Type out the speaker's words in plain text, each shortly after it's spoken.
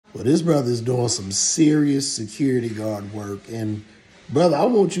Well, this brother is doing some serious security guard work. And, brother, I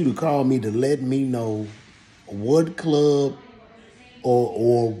want you to call me to let me know what club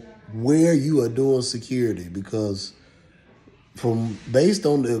or where you are doing security, because from based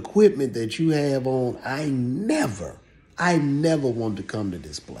on the equipment that you have on, I never want to come to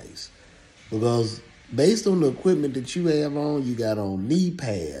this place, because based on the equipment that you have on, you got on knee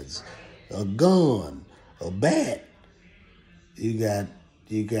pads, a gun, a bat, you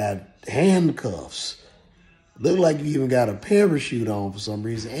got handcuffs. Look like you even got a parachute on for some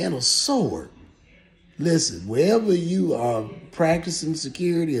reason, and a sword. Listen, wherever you are practicing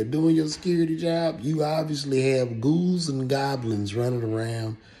security or doing your security job, you obviously have ghouls and goblins running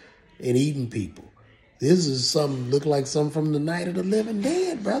around and eating people. This is something, look like something from the Night of the Living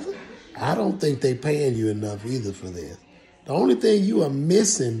Dead, brother. I don't think they paying you enough either for this. The only thing you are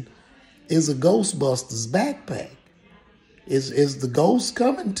missing is a Ghostbusters backpack. Is the ghost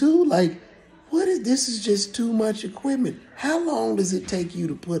coming too? Like, what is this? Is just too much equipment. How long does it take you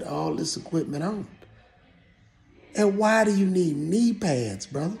to put all this equipment on? And why do you need knee pads,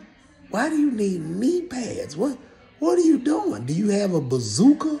 brother? Why do you need knee pads? What are you doing? Do you have a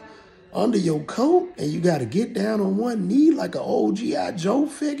bazooka under your coat and you got to get down on one knee like an old G.I. Joe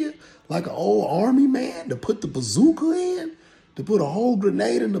figure, like an old army man to put the bazooka in, to put a whole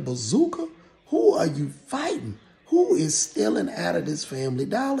grenade in the bazooka? Who are you fighting? Who is stealing out of this Family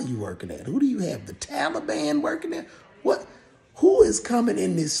Dollar you working at? Who do you have? The Taliban working at? What? Who is coming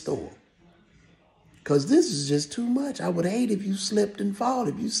in this store? Because this is just too much. I would hate if you slipped and fall.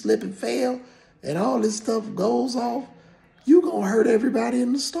 If you slip and fail and all this stuff goes off, you're going to hurt everybody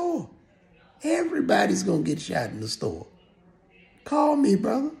in the store. Everybody's going to get shot in the store. Call me,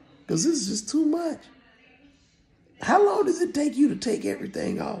 brother, because this is just too much. How long does it take you to take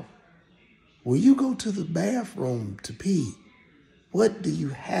everything off? When you go to the bathroom to pee, what do you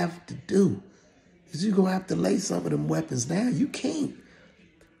have to do? Because you're going to have to lay some of them weapons down. You can't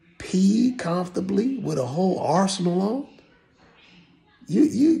pee comfortably with a whole arsenal on.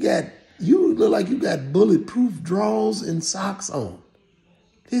 You look like you got bulletproof drawers and socks on.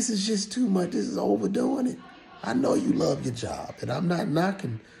 This is just too much. This is overdoing it. I know you love your job, and I'm not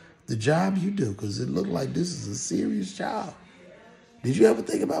knocking the job you do, because it looked like this is a serious job. Did you ever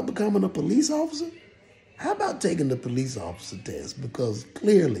think about becoming a police officer? How about taking the police officer test? Because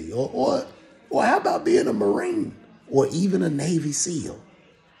clearly, or how about being a Marine or even a Navy SEAL?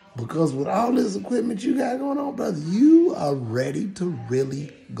 Because with all this equipment you got going on, brother, you are ready to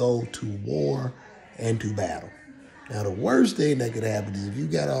really go to war and to battle. Now, the worst thing that could happen is if you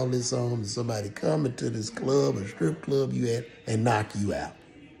got all this on and somebody come into this club or strip club you at and knock you out.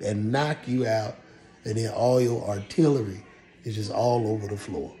 And then all your artillery is just all over the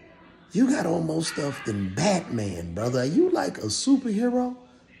floor. You got on more stuff than Batman, brother. Are you like a superhero?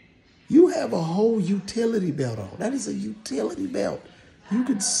 You have a whole utility belt on. That is a utility belt. You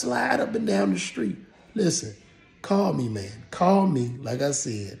can slide up and down the street. Listen, call me, man. Call me, like I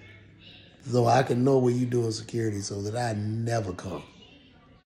said, so I can know where you're doing security so that I never come.